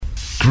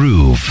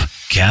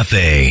Groove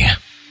Cafe.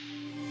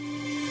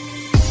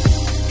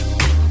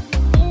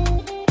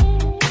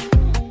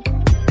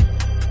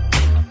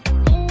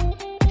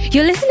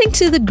 You're listening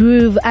to The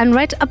Groove, and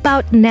right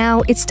about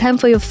now, it's time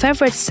for your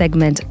favorite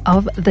segment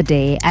of the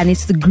day, and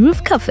it's The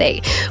Groove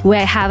Cafe,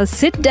 where I have a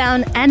sit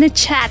down and a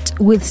chat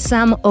with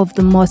some of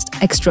the most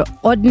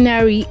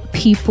extraordinary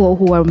people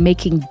who are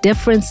making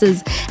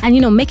differences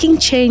and, making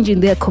change in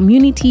their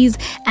communities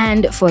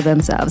and for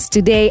themselves.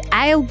 Today,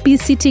 I'll be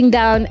sitting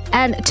down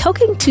and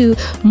talking to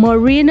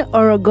Maureen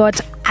Orogot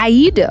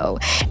Aido,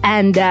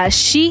 and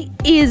she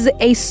is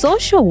a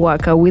social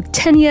worker with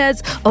 10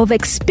 years of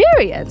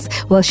experience.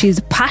 Well, she's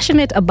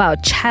passionate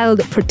about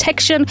child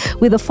protection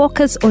with a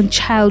focus on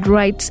child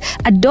rights,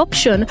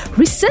 adoption,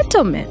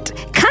 resettlement,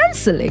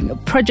 counseling,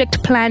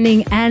 project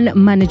planning, and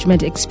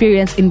management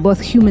experience in both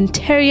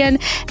humanitarian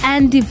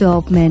and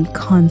development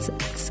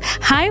concepts.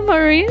 Hi,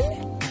 Maureen.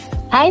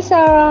 Hi,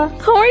 Sarah.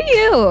 How are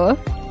you?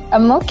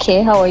 I'm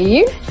okay. How are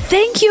you?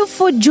 Thank you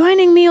for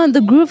joining me on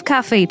the Groove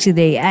Cafe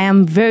today. I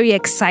am very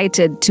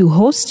excited to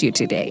host you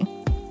today.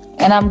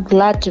 And I'm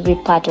glad to be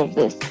part of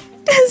this.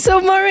 So,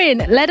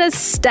 Maureen, let us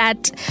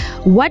start.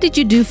 What did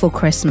you do for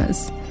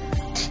Christmas?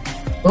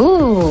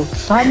 Ooh,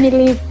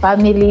 family.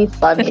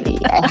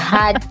 I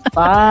had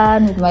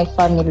fun with my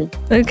family.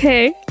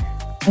 Okay.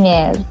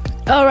 Yes.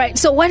 All right.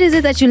 So what is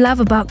it that you love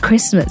about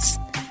Christmas?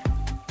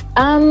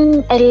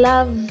 I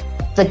love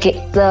the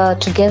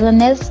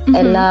togetherness. Mm-hmm.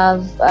 I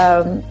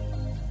love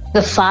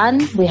the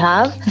fun we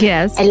have.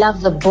 Yes. I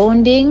love the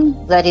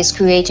bonding that is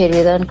created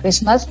within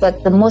Christmas.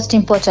 But the most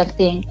important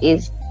thing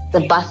is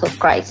the birth of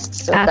Christ.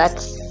 So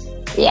that's.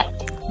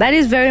 That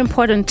is very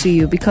important to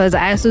you, because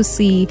I also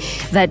see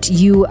that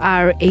you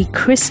are a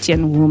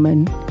Christian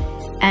woman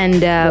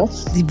and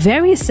yes.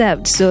 very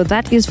saved. So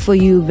that is for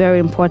you very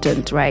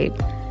important, right?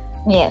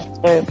 Yes,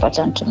 very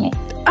important to me.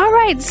 All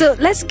right, so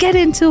let's get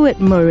into it,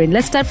 Maureen.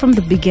 Let's start from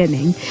the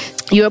beginning.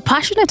 You're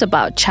passionate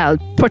about child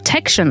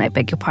protection, I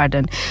beg your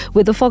pardon,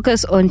 with a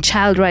focus on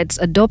child rights,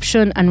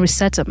 adoption, and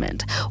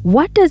resettlement.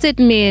 What does it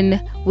mean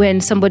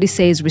when somebody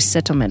says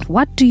resettlement?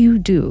 What do you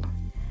do?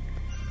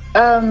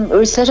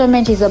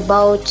 Resettlement is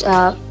about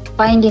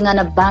finding an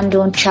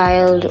abandoned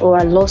child or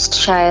a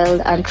lost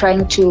child and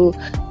trying to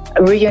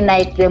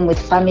reunite them with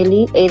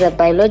family, either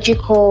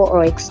biological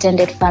or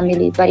extended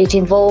family. But it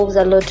involves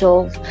a lot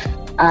of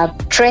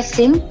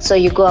tracing. So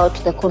you go out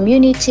to the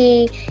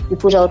community, you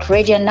put out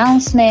radio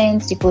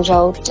announcements, you put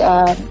out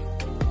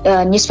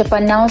newspaper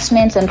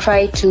announcements and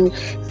try to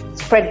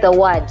spread the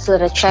word so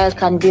that a child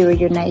can be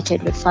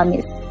reunited with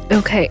family.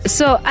 Okay,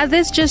 so are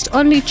these just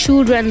only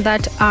children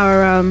that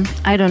are,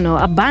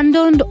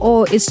 abandoned,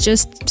 or it's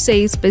just,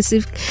 say,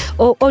 specific,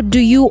 or do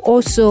you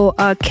also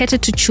cater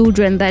to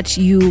children that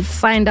you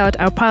find out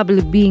are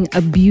probably being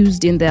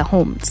abused in their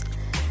homes?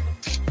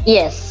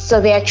 Yes,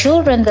 so there are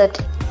children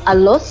that are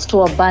lost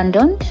or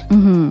abandoned.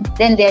 Mm-hmm.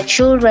 Then there are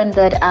children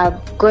that are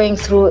going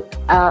through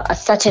a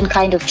certain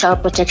kind of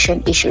child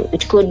protection issue.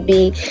 It could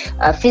be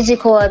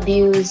physical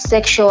abuse,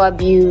 sexual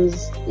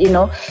abuse,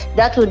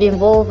 that would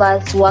involve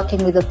us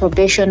working with the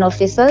probation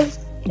officers,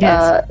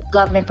 yes.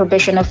 Government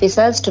probation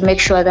officers, to make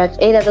sure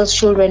that either those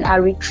children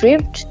are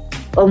retrieved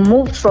or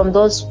moved from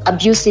those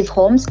abusive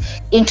homes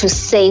into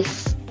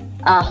safe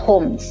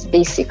homes,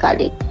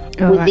 basically.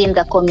 Within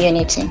the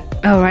community.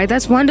 All right,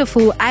 that's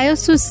wonderful. I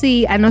also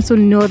see and also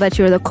know that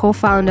you're the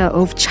co-founder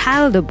of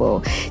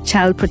Childable,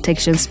 Child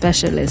Protection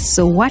Specialist.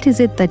 So what is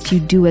it that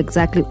you do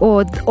exactly?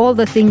 Or all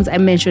the things I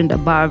mentioned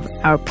above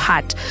are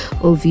part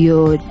of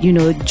your,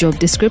 job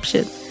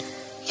description?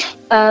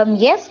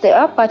 Yes, they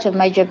are part of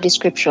my job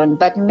description,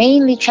 but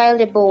mainly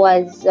Childable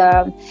was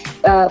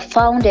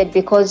founded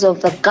because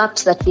of the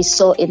gaps that we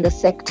saw in the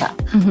sector.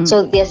 Mm-hmm.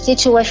 So there are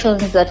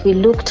situations that we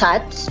looked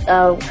at.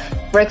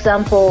 For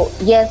example,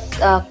 yes,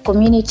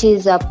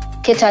 communities are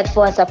catered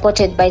for and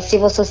supported by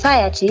civil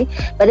society,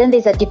 but then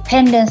there's a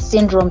dependence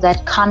syndrome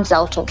that comes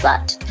out of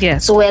that.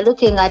 Yes. So we're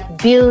looking at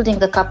building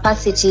the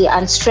capacity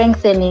and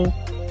strengthening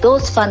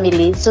those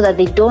families so that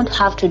they don't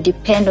have to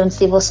depend on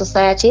civil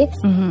society,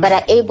 mm-hmm. but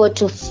are able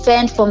to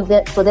fend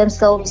for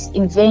themselves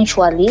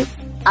eventually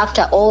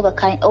after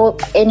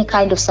any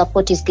kind of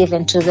support is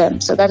given to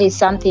them. So that is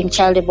something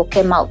Childable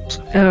came out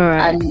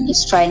and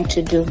is trying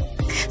to do.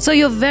 So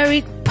you're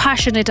very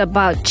passionate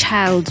about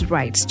children's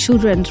rights.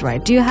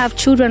 Do you have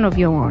children of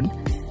your own?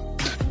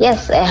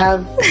 Yes, I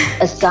have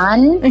a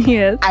son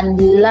yes. and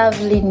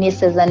lovely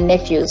nieces and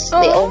nephews.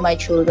 Oh. They're all my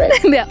children.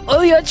 They're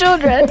all your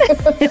children.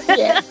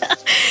 Yes.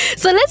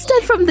 So let's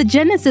start from the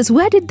genesis.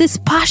 Where did this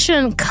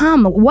passion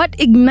come? What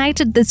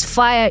ignited this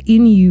fire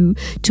in you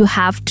to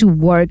have to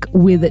work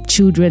with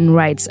children's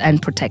rights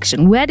and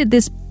protection? Where did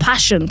this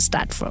passion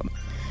start from?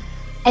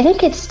 I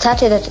think it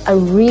started at a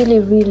really,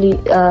 really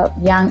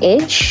young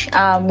age.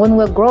 When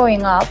we were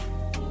growing up,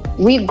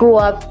 we grew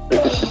up,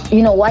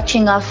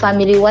 watching our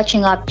family,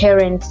 watching our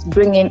parents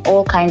bring in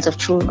all kinds of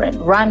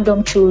children,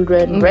 random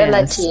children,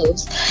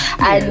 relatives,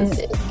 and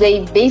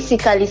they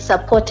basically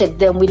supported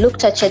them. We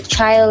looked at a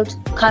child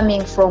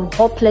coming from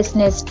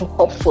hopelessness to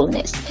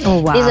hopefulness.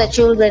 Oh, wow. These are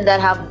children that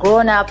have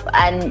grown up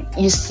and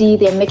you see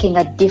they're making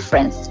a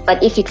difference.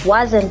 But if it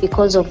wasn't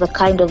because of the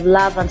kind of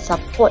love and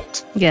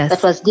support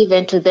that was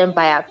given to them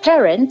by our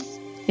parents,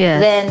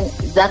 then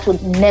that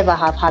would never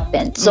have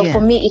happened. So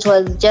for me, it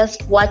was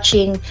just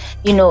watching,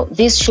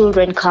 these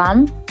children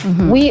come,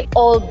 we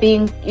all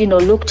being,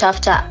 looked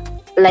after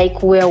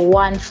like we're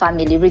one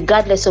family,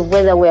 regardless of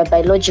whether we're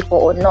biological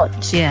or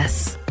not.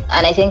 Yes.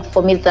 And I think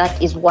for me,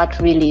 that is what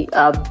really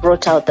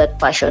brought out that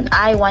passion.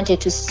 I wanted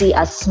to see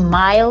a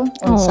smile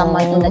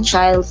on a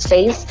child's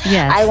face.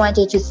 Yes. I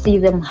wanted to see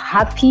them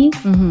happy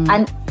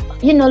and,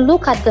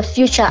 look at the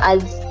future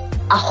as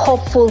a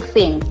hopeful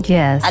thing.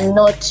 Yes. And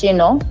not,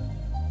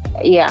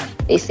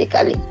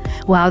 basically.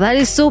 Wow, that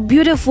is so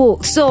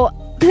beautiful. So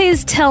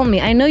please tell me,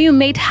 I know you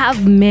may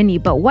have many,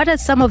 but what are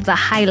some of the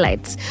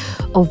highlights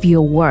of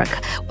your work?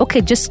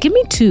 Okay, just give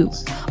me 2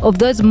 of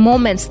those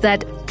moments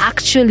that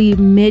actually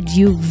made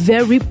you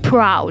very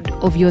proud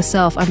of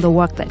yourself and the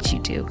work that you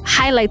do.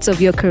 Highlights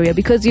of your career,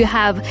 because you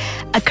have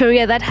a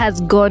career that has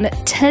gone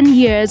 10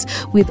 years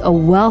with a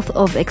wealth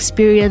of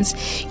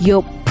experience.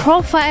 Your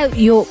profile,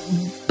 your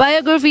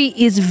biography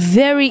is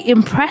very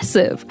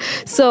impressive.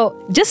 So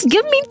just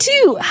give me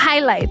 2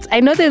 highlights. I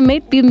know there may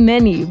be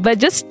many, but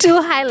just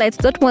 2 highlights.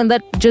 That one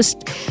that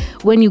just,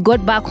 when you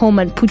got back home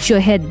and put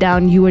your head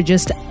down, you were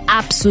just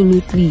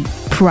absolutely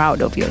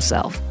proud of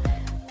yourself.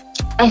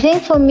 I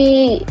think for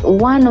me,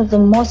 one of the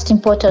most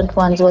important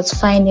ones was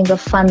finding a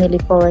family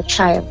for a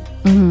child.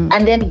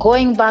 And then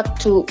going back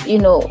to,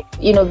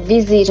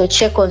 visit or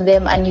check on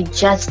them, and you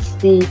just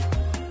see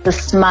the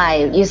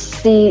smile. You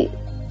see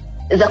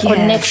the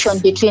connection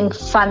between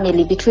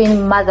family,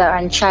 between mother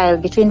and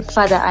child, between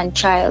father and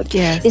child.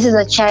 Yes. This is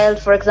a child,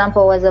 for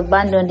example, was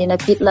abandoned in a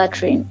pit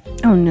latrine.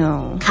 Oh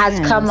no.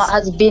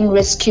 Has been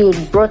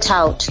rescued, brought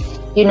out,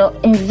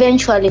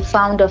 eventually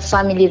found a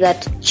family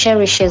that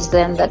cherishes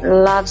them, that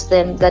loves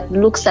them, that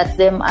looks at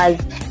them as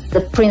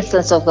the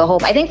princess of the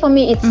home. I think for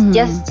me, it's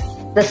just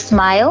the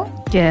smile,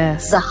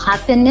 the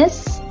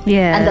happiness,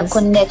 and the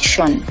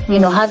connection,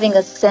 having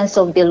a sense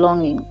of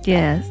belonging.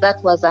 Yes.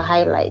 That was a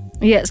highlight.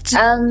 Yes.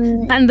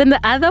 And then the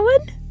other one?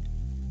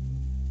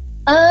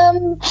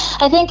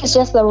 I think it's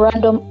just the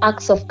random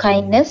acts of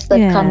kindness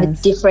that come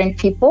with different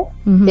people,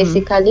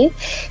 basically.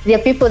 There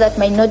are people that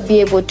might not be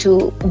able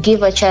to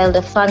give a child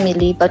a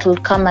family, but will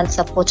come and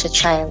support a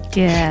child.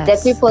 Yes. There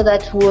are people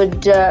that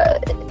would,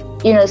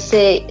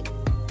 say,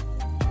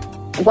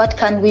 what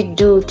can we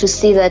do to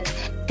see that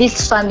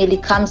this family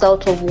comes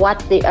out of what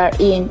they are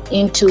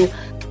into,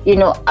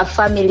 a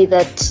family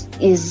that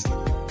is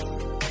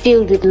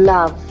filled with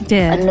love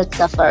and not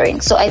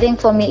suffering. So I think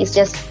for me, it's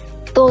just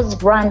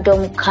those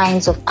random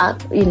kinds of,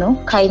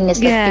 kindness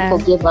that people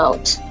give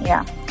out.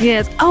 Yeah.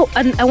 Yes. Oh,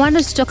 and I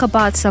wanted to talk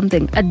about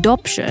something,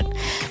 adoption.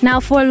 Now,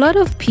 for a lot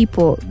of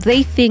people,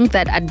 they think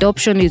that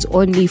adoption is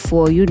only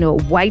for,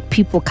 white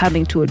people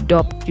coming to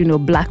adopt,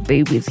 black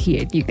babies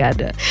here in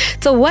Uganda.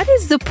 So what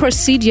is the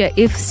procedure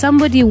if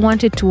somebody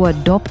wanted to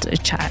adopt a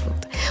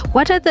child?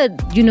 What are the,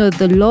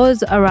 the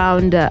laws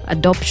around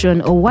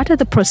adoption, or what are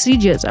the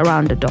procedures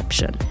around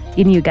adoption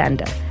in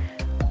Uganda?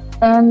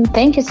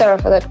 Thank you, Sarah,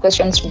 for that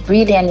question. It's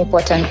really an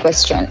important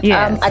question.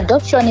 Yes.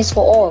 Adoption is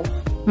for all.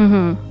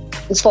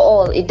 It's for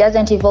all. It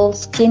doesn't involve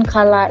skin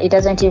color. It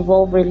doesn't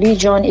involve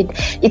religion.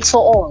 It's for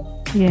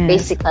all,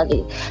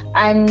 basically.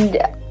 And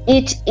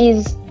it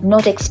is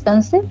not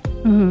expensive.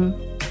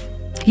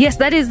 Yes,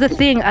 that is the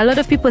thing. A lot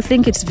of people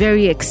think it's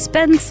very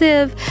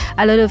expensive.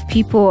 A lot of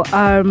people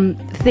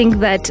think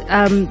that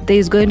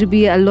there's going to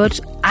be a lot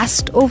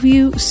asked of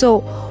you. So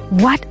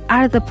what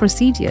are the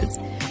procedures?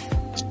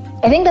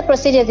 I think the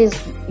procedure is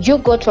you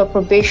go to a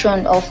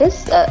probation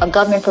office, a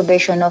government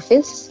probation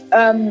office.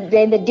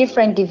 They're in the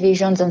different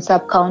divisions and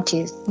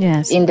sub-counties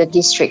in the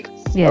district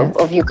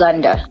of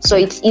Uganda. So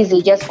it's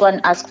easy. Just go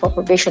and ask for a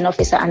probation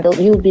officer and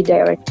you'll be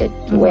directed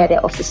to where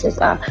their offices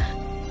are.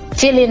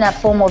 Fill in a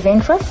form of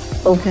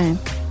interest.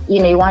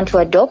 You want to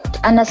adopt.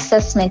 An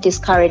assessment is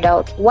carried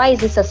out. Why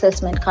is this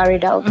assessment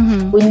carried out?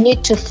 We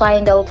need to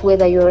find out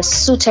whether you're a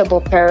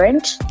suitable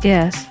parent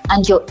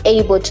and you're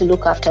able to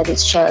look after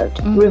this child.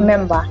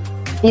 Remember,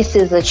 this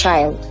is a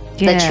child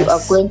that you are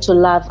going to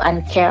love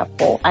and care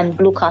for and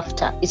look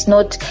after. It's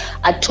not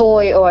a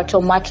toy or a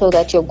tomato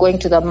that you're going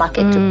to the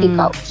market to pick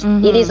out.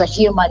 It is a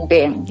human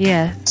being.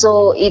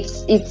 So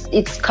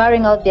it's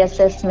carrying out the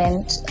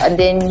assessment, and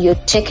then you're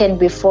taken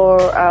before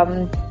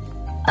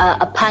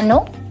a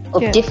panel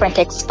of different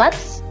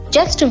experts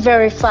just to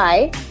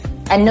verify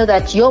and know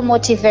that your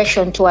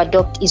motivation to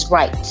adopt is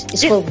right.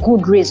 It's for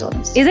good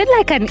reasons. Is it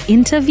like an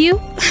interview?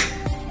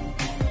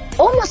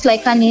 Almost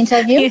like an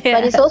interview,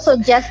 but it's also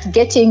just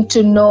getting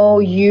to know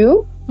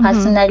you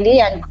personally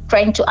and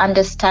trying to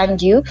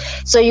understand you.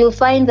 So you'll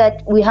find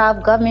that we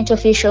have government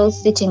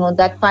officials sitting on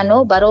that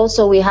panel, but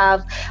also we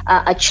have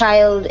a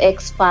child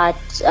expert,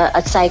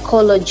 a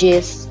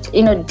psychologist,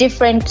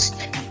 different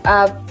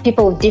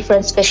people with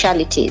different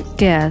specialties.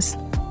 Yes.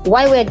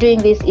 Why we're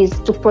doing this is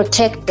to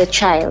protect the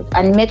child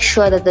and make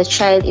sure that the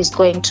child is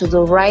going to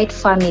the right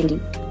family.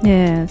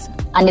 Yes.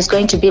 And is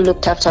going to be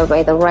looked after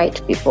by the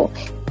right people.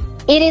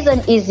 It is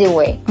an easy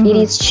way. It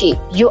is cheap.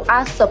 You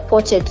are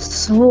supported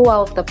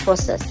throughout the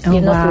process.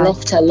 You're not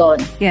left alone,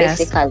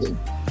 basically.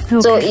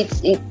 Okay. So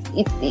it's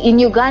in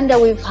Uganda,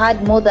 we've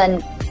had more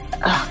than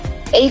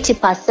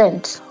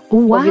 80% of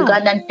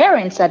Ugandan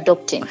parents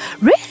adopting.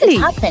 Really?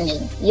 It's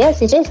happening.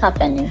 Yes, it is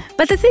happening.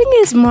 But the thing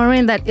is,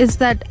 Maureen, that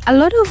a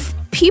lot of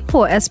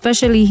people,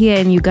 especially here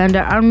in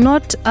Uganda, are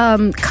not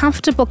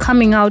comfortable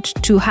coming out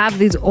to have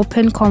these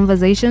open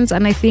conversations.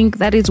 And I think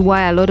that is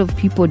why a lot of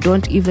people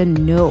don't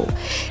even know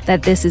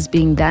that this is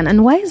being done.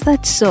 And why is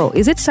that so?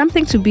 Is it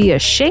something to be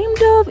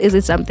ashamed of? Is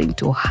it something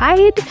to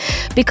hide?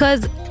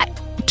 Because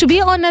to be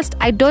honest,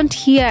 I don't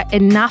hear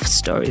enough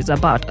stories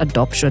about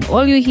adoption.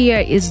 All you hear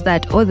is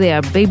that, there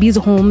are babies'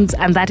 homes,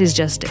 and that is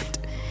just it.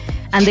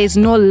 And there's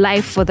no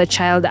life for the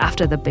child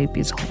after the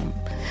baby's home.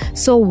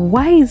 So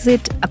why is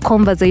it a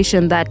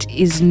conversation that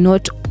is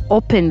not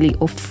openly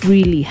or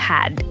freely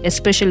had,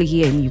 especially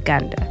here in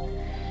Uganda?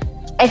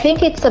 I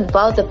think it's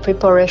about the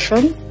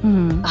preparation.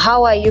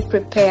 How are you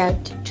prepared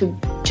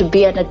to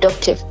be an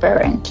adoptive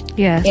parent?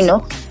 Yes.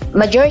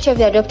 Majority of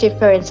the adoptive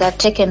parents are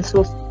taken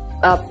through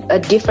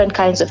different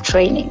kinds of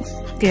trainings.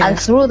 Yeah. And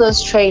through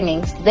those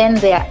trainings, then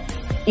they are,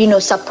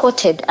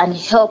 supported and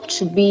helped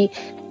to be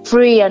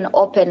free and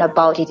open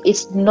about it.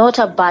 It's not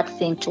a bad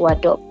thing to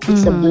adopt.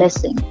 It's a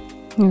blessing.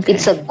 Okay.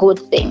 It's a good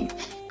thing.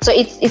 So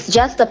it's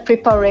just the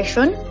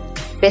preparation,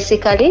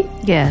 basically.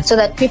 Yes. So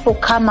that people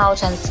come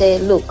out and say,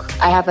 look,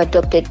 I have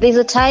adopted. There's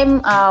a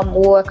time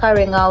we were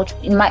carrying out,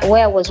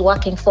 where I was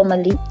working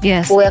formerly,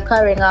 yes, we were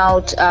carrying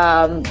out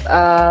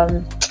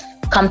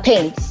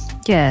campaigns.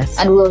 Yes.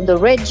 And we're on the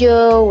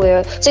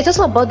radio. So it's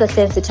also about the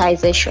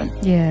sensitization.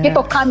 Yeah.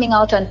 People coming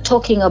out and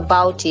talking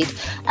about it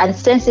and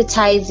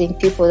sensitizing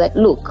people that,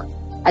 look,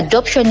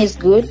 adoption is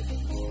good.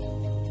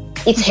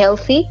 It's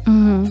healthy.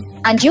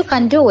 And you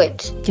can do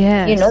it.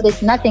 Yes.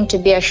 There's nothing to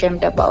be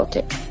ashamed about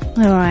it.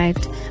 All right.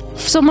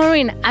 So,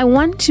 Maureen, I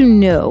want to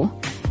know,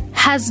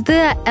 has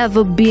there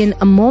ever been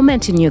a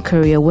moment in your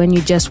career when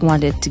you just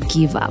wanted to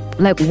give up?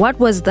 Like, what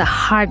was the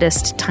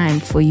hardest time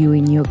for you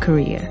in your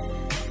career?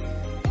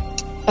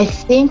 I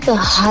think the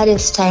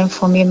hardest time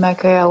for me in my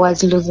career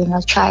was losing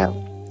a child.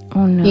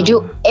 Oh, no. You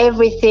do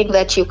everything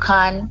that you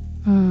can,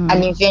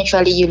 and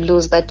eventually you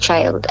lose that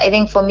child. I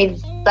think for me,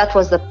 that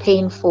was the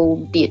painful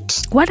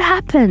bit. What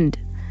happened?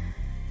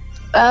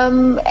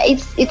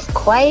 It's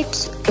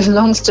quite a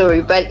long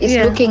story, but it's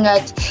looking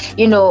at,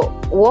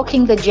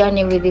 walking the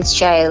journey with this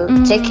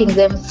child, taking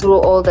them through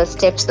all the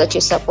steps that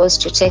you're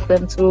supposed to take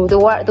them through. They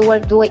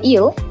were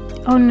ill.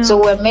 Oh, no.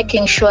 So we're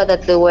making sure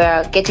that they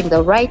were getting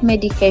the right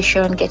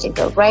medication, getting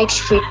the right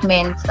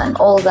treatments and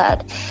all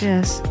that.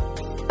 Yes.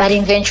 But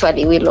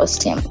eventually we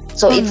lost him.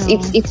 So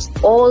it's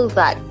all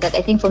that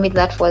I think for me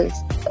that was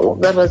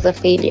a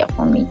failure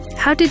for me.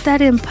 How did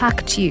that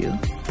impact you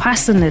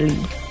personally?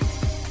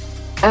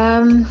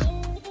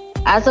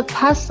 As a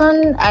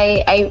person,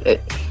 I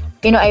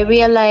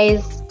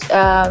realized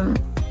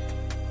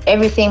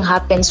everything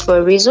happens for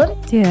a reason.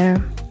 Yeah.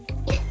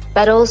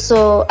 But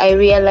also I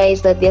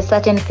realized that there are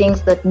certain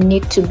things that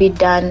need to be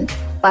done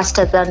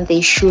faster than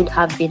they should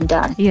have been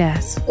done.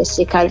 Yes.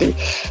 Basically.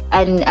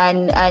 And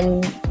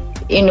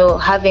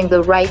having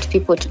the right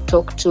people to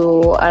talk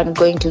to and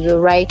going to the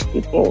right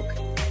people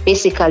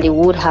basically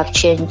would have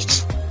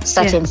changed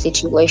certain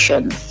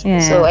situations. Yeah.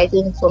 So I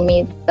think for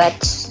me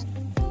that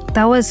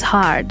was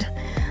hard.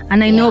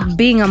 And I know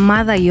being a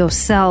mother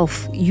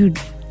yourself, you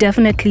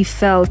definitely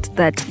felt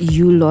that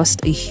you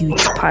lost a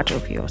huge part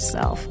of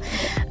yourself.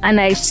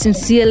 And I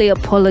sincerely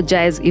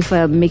apologize if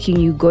I'm making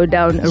you go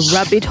down a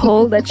rabbit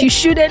hole that you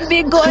shouldn't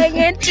be going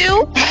into.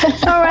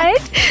 All right?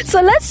 So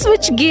let's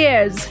switch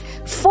gears.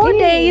 4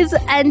 days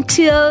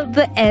until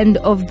the end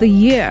of the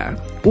year.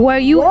 Were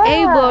you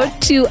able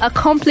to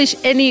accomplish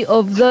any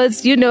of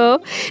those, New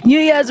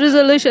Year's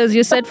resolutions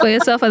you set for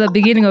yourself at the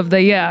beginning of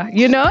the year?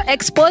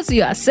 Expose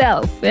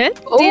yourself. Did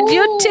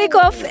you tick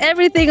off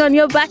everything on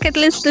your bucket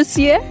list this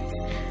year?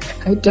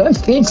 I don't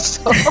think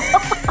so.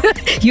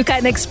 You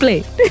can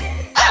explain.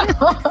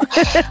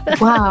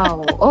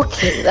 Wow.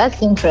 Okay, that's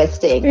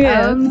interesting.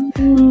 Yeah.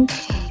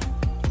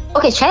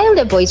 Okay, child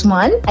labor is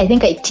one. I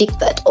think I ticked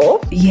that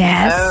off.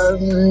 Yes.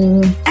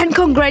 And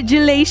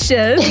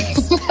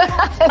congratulations.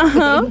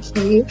 Thank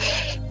you.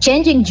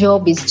 Changing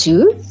job is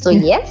two. So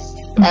yes,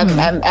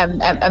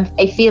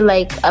 I feel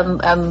like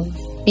I'm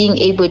being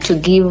able to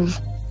give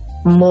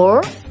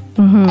more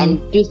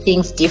and do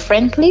things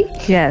differently.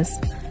 Yes.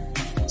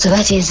 So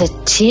that is a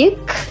tick.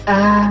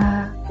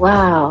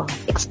 Wow,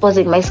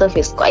 exposing myself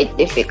is quite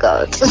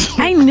difficult.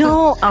 I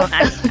know.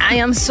 I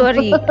am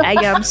sorry.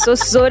 I am so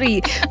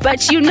sorry.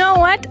 But you know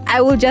what? I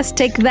will just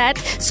take that.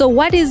 So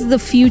what is the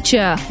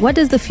future? What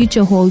does the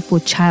future hold for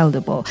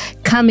Childable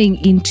coming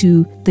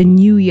into the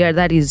new year?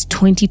 That is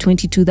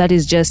 2022. That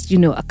is just,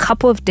 a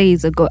couple of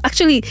days ago.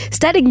 Actually,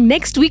 starting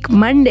next week,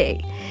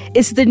 Monday,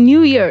 it's the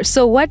new year.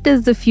 So what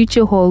does the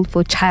future hold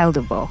for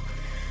Childable?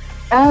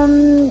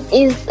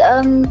 Is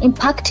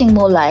impacting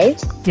more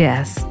lives.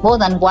 Yes. More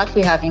than what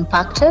we have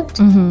impacted.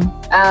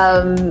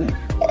 Mm-hmm.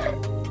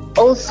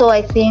 Also,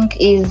 I think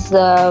is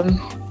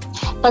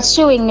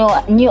pursuing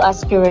new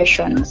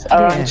aspirations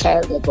around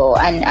Childable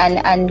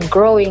and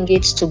growing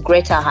it to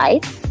greater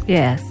heights.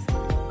 Yes.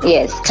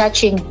 Yes,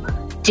 touching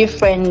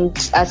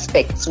different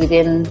aspects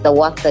within the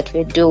work that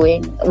we're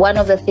doing. One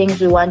of the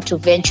things we want to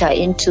venture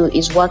into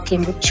is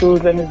working with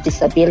children with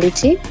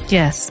disability.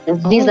 Yes.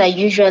 These are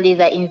usually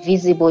the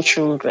invisible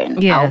children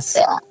out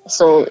there.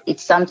 So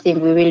it's something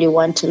we really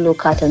want to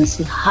look at and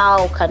see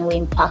how can we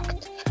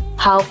impact,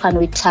 how can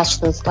we touch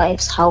those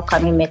lives, how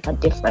can we make a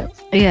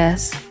difference.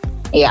 Yes.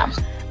 Yeah.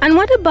 And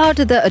what about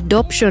the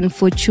adoption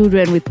for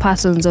children with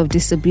persons of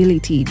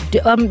disability?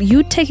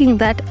 You taking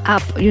that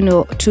up,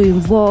 to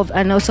involve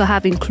and also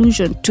have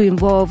inclusion to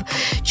involve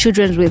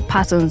children with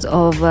persons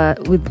of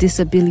with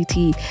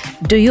disability.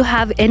 Do you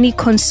have any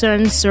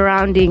concerns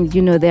surrounding,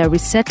 their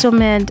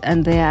resettlement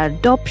and their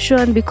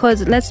adoption?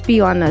 Because let's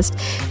be honest,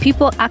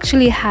 people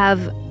actually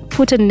have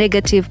put a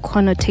negative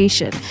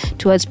connotation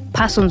towards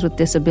persons with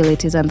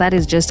disabilities, and that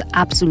is just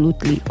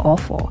absolutely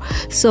awful.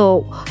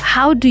 So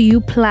how do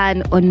you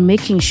plan on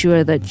making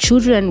sure that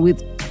children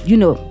with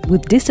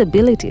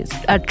disabilities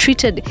are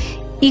treated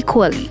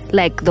equally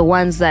like the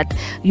ones that,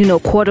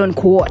 quote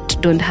unquote,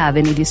 don't have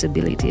any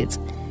disabilities?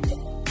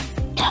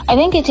 I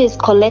think it is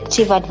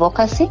collective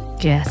advocacy.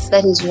 Yes.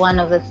 That is one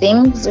of the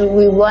things.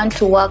 We want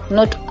to work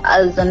not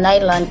as an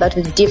island, but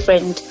with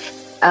different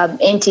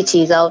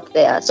entities out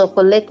there. So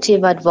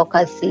collective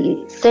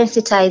advocacy,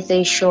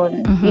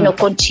 sensitization,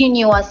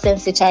 continuous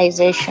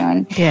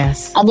sensitization.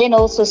 Yes. And then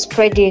also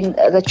spreading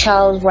the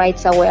child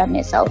rights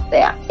awareness out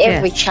there.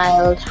 Every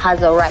child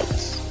has a right.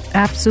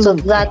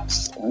 Absolutely. So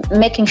that's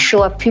making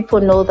sure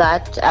people know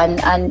that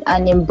and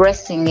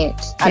embracing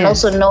it. And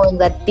also knowing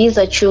that these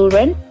are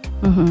children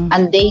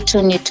and they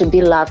too need to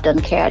be loved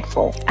and cared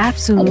for.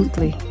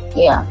 Absolutely.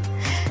 Yeah.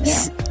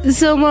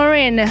 So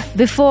Maureen,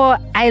 before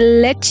I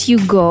let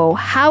you go,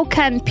 how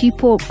can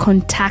people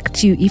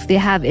contact you if they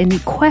have any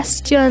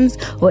questions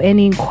or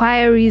any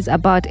inquiries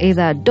about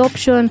either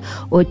adoption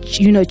or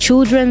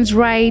children's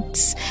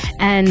rights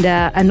and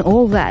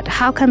all that?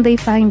 How can they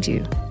find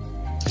you?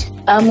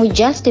 We're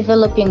just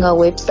developing our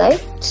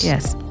website.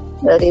 Yes.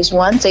 That is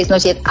one, so it's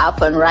not yet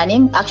up and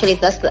running. Actually,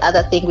 that's the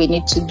other thing we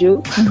need to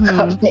do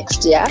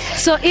next year.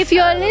 So if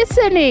you're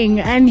listening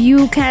and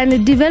you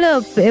can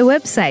develop a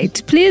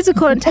website, please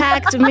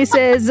contact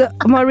Mrs.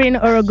 Maureen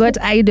Orogot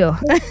Aido.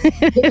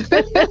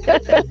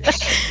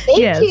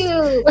 Thank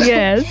you.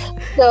 Yes.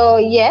 So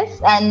yes,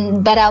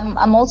 but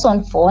I'm also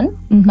on phone.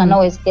 You can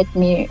always get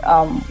me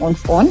on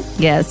phone.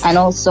 Yes. And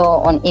also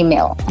on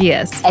email.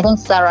 Yes. I think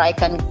Sarah, I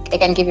can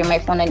give you my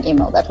phone and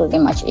email. That will be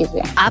much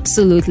easier.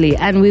 Absolutely,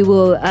 and we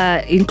will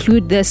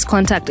include this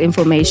contact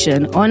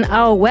information on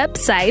our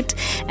website,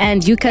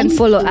 and you can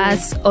follow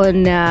us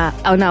on our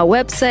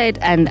website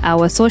and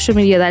our social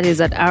media. That is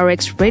at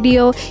RX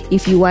Radio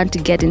if you want to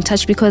get in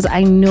touch, because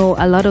I know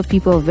a lot of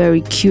people are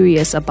very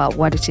curious about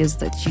what it is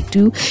that you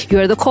do.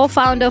 You're the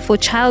co-founder for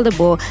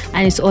Childable,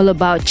 and it's all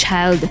about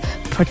child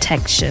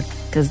protection,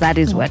 because that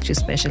is what you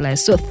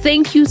specialize. So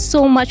thank you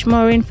so much,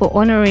 Maureen, for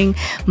honoring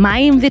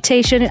my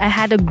invitation. I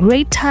had a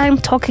great time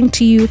talking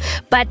to you.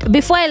 But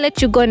before I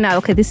let you go now,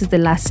 okay, this is the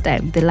last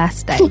time,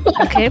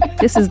 okay?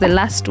 This is the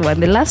last one,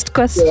 the last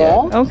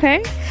question,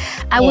 okay?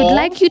 I would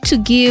like you to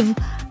give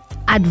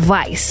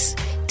advice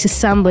to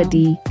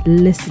somebody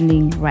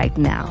listening right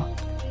now.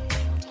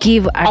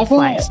 Give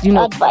advice.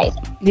 Advice.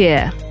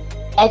 Yeah.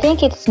 I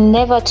think it's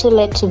never too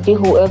late to be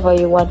whoever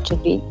you want to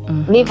be.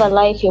 Live a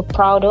life you're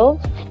proud of.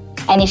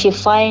 And if you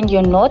find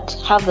you're not,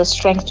 have the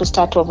strength to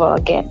start over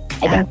again.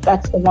 I think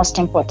that's the most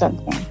important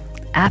thing.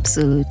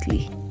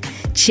 Absolutely.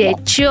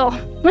 Checho.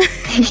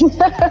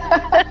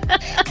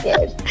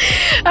 Yes.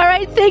 All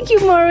right. Thank you,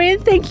 Maureen.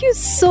 Thank you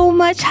so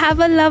much. Have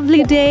a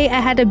lovely day. I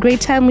had a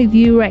great time with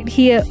you right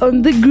here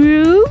on The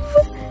Groove.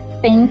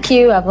 Thank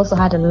you. I've also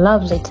had a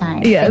lovely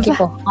time. Yes. Thank you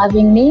for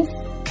having me.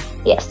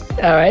 Yes.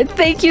 All right.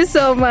 Thank you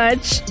so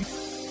much.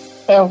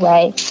 All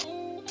right.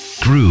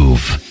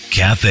 Groove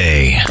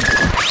Cafe.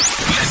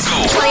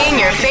 Playing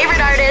your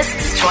favorite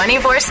artists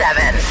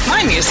 24/7.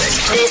 My music.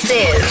 This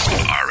is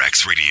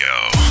RX Radio.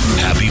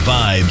 Happy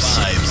vibes.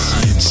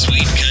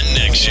 Sweet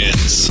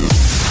connections.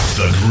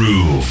 The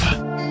Groove.